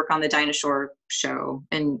used to work on the Dinah Shore show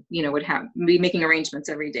and, would be making arrangements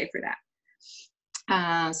every day for that.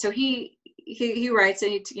 So he writes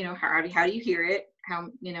it, how do you hear it? How,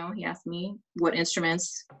 he asked me what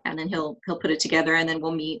instruments, and then he'll put it together, and then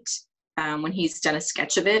we'll meet when he's done a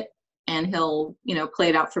sketch of it, and he'll, play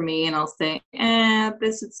it out for me, and I'll say,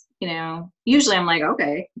 this is, usually I'm like,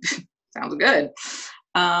 okay, sounds good.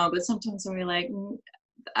 But sometimes I'm like,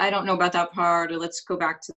 I don't know about that part, or let's go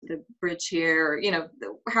back to the bridge here, or,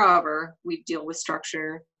 however we deal with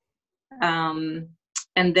structure. And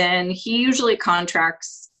then he usually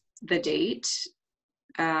contracts the date,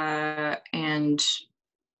 and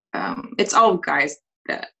it's all guys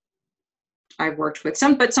that I've worked with.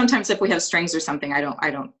 But sometimes if we have strings or something, I don't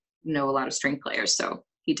know a lot of string players, so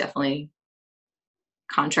he definitely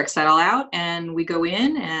contracts that all out, and we go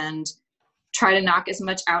in and try to knock as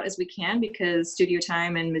much out as we can because studio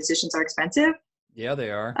time and musicians are expensive. Yeah,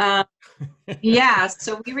 they are.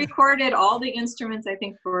 So we recorded all the instruments, I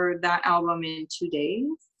think, for that album in 2 days.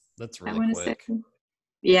 That's really quick.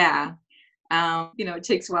 Yeah. It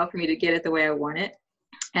takes a while for me to get it the way I want it.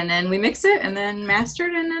 And then we mix it and then master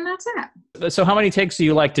it, and then that's it. So how many takes do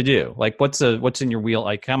you like to do? Like what's in your wheel?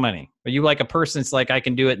 Like how many? Are you like a person that's like, I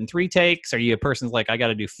can do it in 3 takes? Are you a person that's like, I got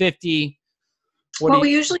to do 50? What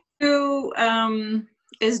we usually do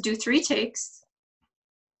is do 3 takes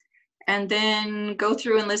and then go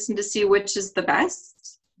through and listen to see which is the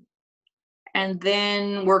best, and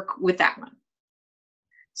then work with that one.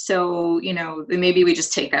 So, maybe we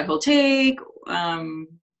just take that whole take,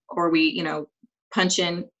 or we, punch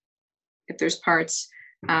in if there's parts.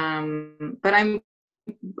 But I'm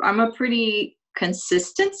a pretty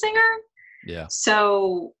consistent singer. Yeah.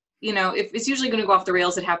 So, if it's usually going to go off the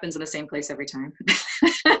rails, it happens in the same place every time.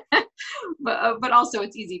 But also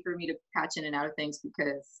it's easy for me to patch in and out of things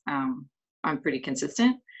because I'm pretty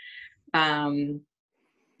consistent. And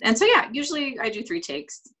so, usually I do 3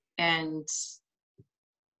 takes, and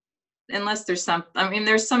unless there's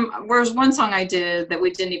there's one song I did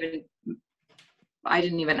that I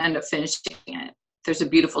didn't even end up finishing it. There's a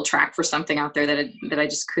beautiful track for something out there that I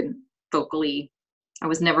just couldn't I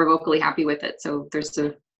was never vocally happy with it. So there's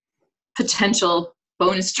a potential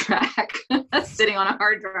bonus track sitting on a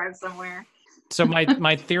hard drive somewhere. So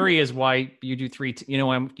my theory is why you do 3,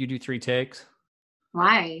 why you do 3 takes?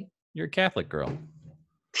 Why? You're a Catholic girl.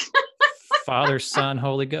 Father, Son,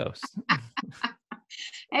 Holy Ghost.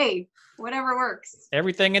 Hey, whatever works.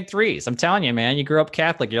 Everything in 3s. I'm telling you, man, you grew up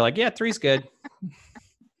Catholic. You're like, yeah, 3's good.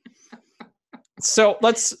 So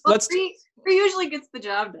let's 3 usually gets the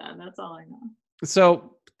job done. That's all I know.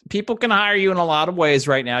 So people can hire you in a lot of ways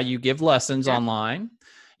right now. You give lessons online.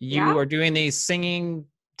 You are doing these singing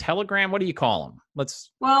Telegram. What do you call them?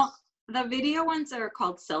 Well, the video ones are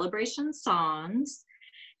called celebration songs.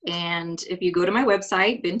 And if you go to my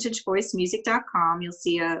website, vintagevoicemusic.com, you'll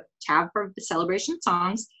see a tab for the celebration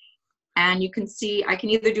songs. And you can see, I can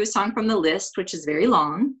either do a song from the list, which is very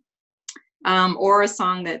long, or a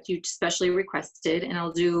song that you specially requested, and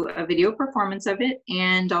I'll do a video performance of it,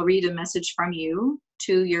 and I'll read a message from you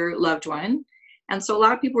to your loved one. And so a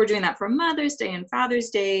lot of people were doing that for Mother's Day and Father's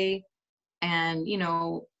Day and,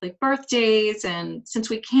 like birthdays. And since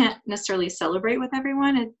we can't necessarily celebrate with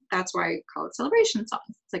everyone, that's why I call it celebration songs.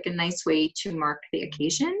 It's like a nice way to mark the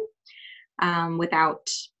occasion without,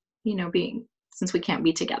 since we can't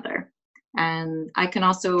be together. And I can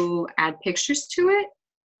also add pictures to it.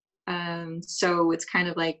 So it's kind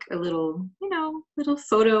of like a little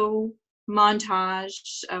photo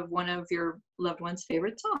montage of one of your loved one's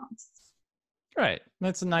favorite songs. Right.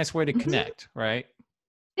 That's a nice way to connect, right?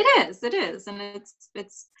 It is. And it's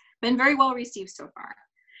been very well received so far.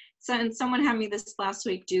 So, and someone had me this last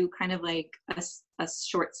week do kind of like a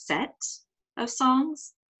short set of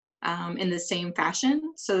songs in the same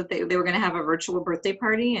fashion. So they were going to have a virtual birthday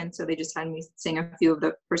party. And so they just had me sing a few of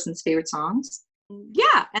the person's favorite songs.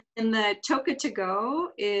 Yeah. And then the Toca to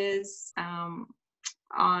Go is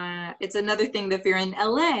it's another thing that if you're in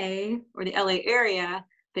LA or the LA area,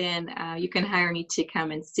 then you can hire me to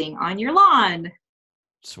come and sing on your lawn.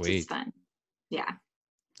 Sweet. It's fun. Yeah.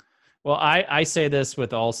 Well, I say this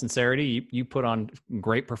with all sincerity. You put on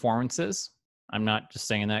great performances. I'm not just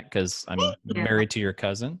saying that because I'm married to your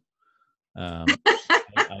cousin. Thanks.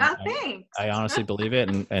 I honestly believe it.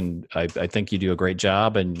 And I think you do a great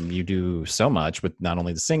job, and you do so much with not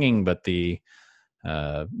only the singing, but the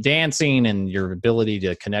dancing and your ability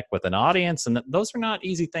to connect with an audience. And those are not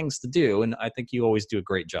easy things to do. And I think you always do a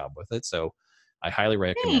great job with it. So I highly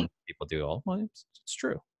recommend people do all. Well, it's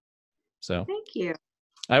true. So thank you.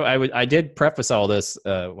 I did preface all this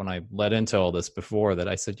when I led into all this before, that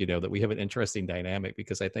I said, that we have an interesting dynamic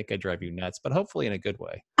because I think I drive you nuts, but hopefully in a good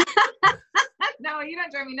way. No, you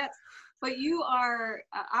don't drive me nuts. But you are,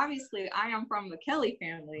 obviously, I am from the Kelly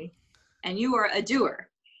family, and you are a doer.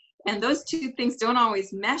 And those two things don't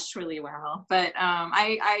always mesh really well. But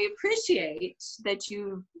I appreciate that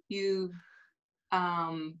you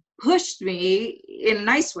pushed me in a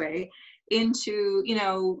nice way into,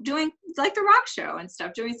 doing like the rock show and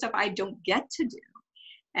stuff, doing stuff I don't get to do.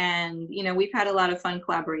 And, we've had a lot of fun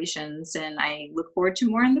collaborations, and I look forward to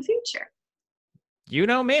more in the future. You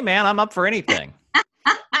know me, man. I'm up for anything.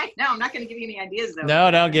 I know. I'm not going to give you any ideas, though. No,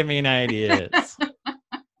 don't give me any ideas.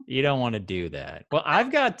 You don't want to do that. Well,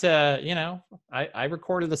 I've got, I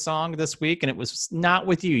recorded the song this week, and it was not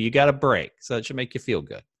with you. You got a break, so it should make you feel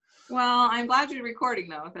good. Well, I'm glad you're recording,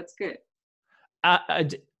 though. That's good.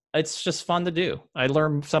 It's just fun to do. I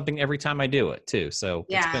learn something every time I do it, too. So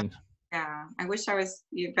yeah. It's been... Yeah, I wish I was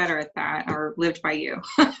better at that or lived by you.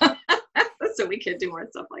 So we could do more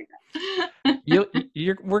stuff like that.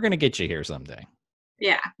 We're going to get you here someday.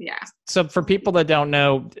 Yeah. So for people that don't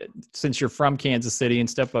know, since you're from Kansas City and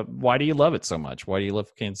stuff, why do you love it so much? Why do you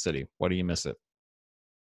love Kansas City? Why do you miss it?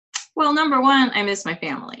 Well, number one, I miss my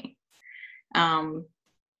family.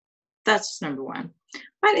 That's just number one.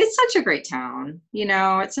 But it's such a great town.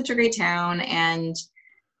 It's such a great town. And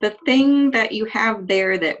the thing that you have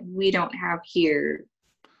there that we don't have here,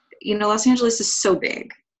 Los Angeles is so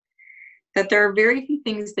big that there are very few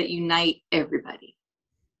things that unite everybody,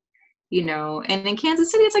 and in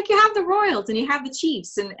Kansas City, it's like you have the Royals and you have the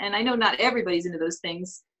Chiefs. And I know not everybody's into those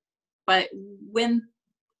things, but when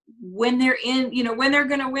they're in, when they're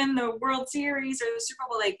going to win the World Series or the Super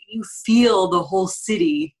Bowl, like you feel the whole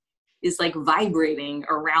city is like vibrating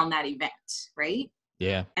around that event. Right.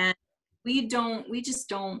 Yeah. And we don't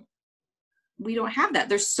have that.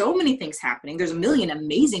 There's so many things happening. There's a million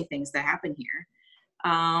amazing things that happen here.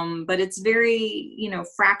 But it's very,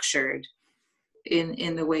 fractured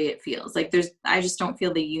in the way it feels. Like I just don't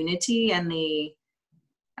feel the unity and the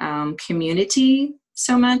community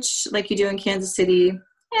so much like you do in Kansas City.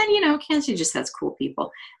 And, Kansas City just has cool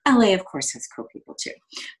people. LA, of course, has cool people too.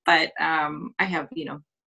 But I have,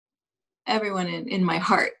 everyone in my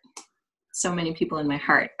heart. So many people in my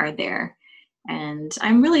heart are there. And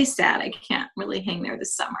I'm really sad. I can't really hang there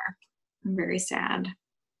this summer. I'm very sad.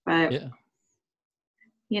 But,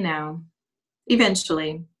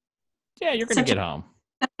 eventually. Yeah, you're going to get home.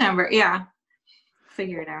 September, yeah.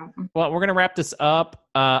 Figure it out. Well, we're going to wrap this up.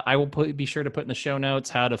 I will be sure to put in the show notes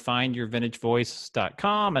how to find your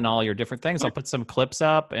vintagevoice.com and all your different things. I'll put some clips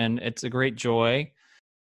up, and it's a great joy.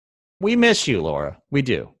 We miss you, Laura. We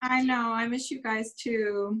do. I know. I miss you guys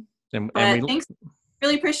too. And But thanks.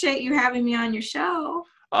 Really appreciate you having me on your show.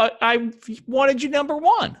 I wanted you number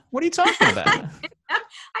one. What are you talking about?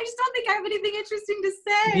 I just don't think I have anything interesting to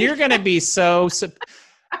say. You're going to be so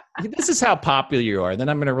this is how popular you are. Then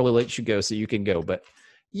I'm going to really let you go so you can go. But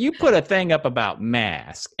you put a thing up about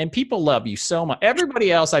masks, and people love you so much.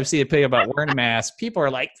 Everybody else I've seen a thing about wearing a mask, people are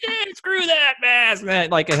like, yeah, screw that mask.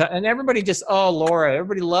 And everybody just, oh, Laura.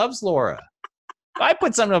 Everybody loves Laura. If I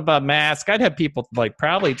put something about mask, I'd have people like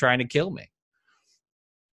probably trying to kill me.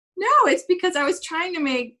 No, it's because I was trying to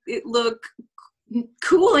make it look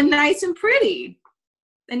cool and nice and pretty.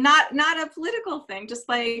 And not a political thing, just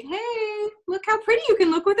like, hey, look how pretty you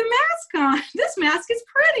can look with a mask on. This mask is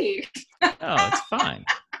pretty. Oh, it's fine.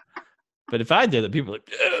 But if I did it, people are like,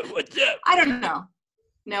 what's up? I don't know.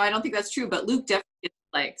 No, I don't think that's true. But Luke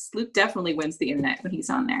definitely wins the internet when he's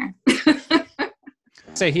on there.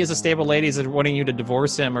 Say he has a stable ladies that are wanting you to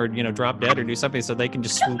divorce him or drop dead or do something so they can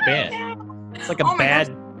just swoop in. It's like a bad.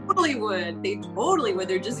 Gosh, totally would. They totally would.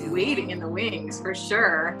 They're just waiting in the wings for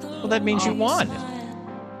sure. Well, that means you won.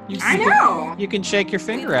 I know. You can shake your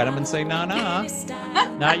finger at him and say, nah,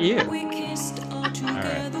 not you. All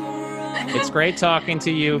right. It's great talking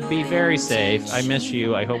to you. Be very safe. I miss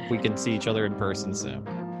you. I hope we can see each other in person soon.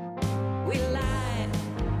 We lie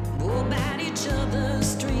about each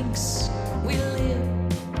other's drinks. We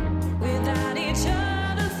live without each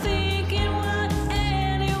other, thinking what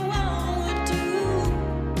anyone would do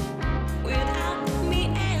without me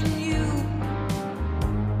and you.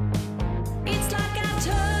 It's like I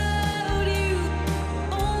told you,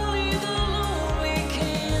 only the lonely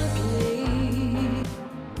can play.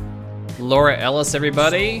 Laura Ellis,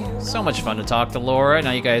 everybody. So much fun to talk to Laura.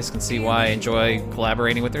 Now you guys can see why I enjoy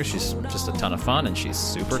collaborating with her. She's just a ton of fun, and she's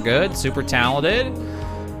super good, super talented.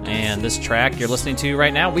 And this track you're listening to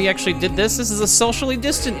right now, we actually did this. This is a socially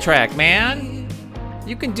distant track, man.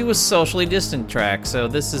 You can do a socially distant track. So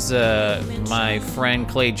this is my friend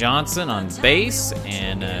Clay Johnson on bass,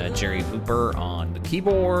 and Jerry Hooper on the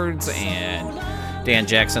keyboards, and Dan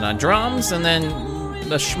Jackson on drums, and then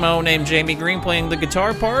the schmo named Jamie Green playing the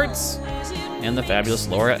guitar parts, and the fabulous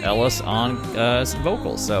Laura Ellis on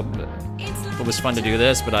vocals. So it was fun to do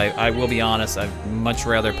this, but I will be honest, I'd much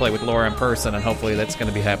rather play with Laura in person, and hopefully that's going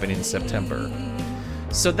to be happening in September.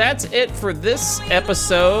 So that's it for this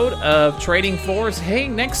episode of Trading Fours. Hey,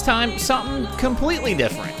 next time, something completely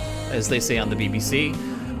different, as they say on the BBC.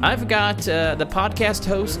 I've got the podcast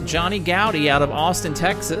host, Johnny Gowdy, out of Austin,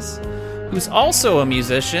 Texas, who's also a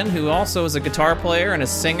musician, who also is a guitar player and a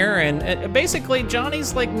singer, and basically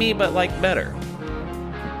Johnny's like me, but like better.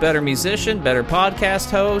 Better musician, better podcast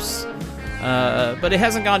host, but it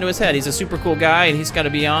hasn't gone to his head. He's a super cool guy, and he's going to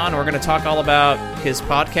be on. We're going to talk all about his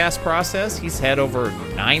podcast process. He's had over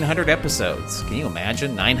 900 episodes. Can you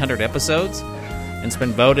imagine? 900 episodes? And it's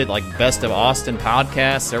been voted like Best of Austin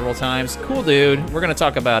podcast several times. Cool dude. We're going to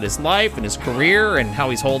talk about his life and his career and how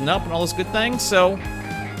he's holding up and all those good things. So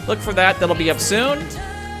look for that. That'll be up soon.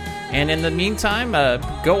 And in the meantime,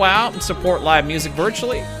 go out and support live music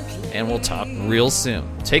virtually, and we'll talk real soon.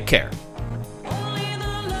 Take care.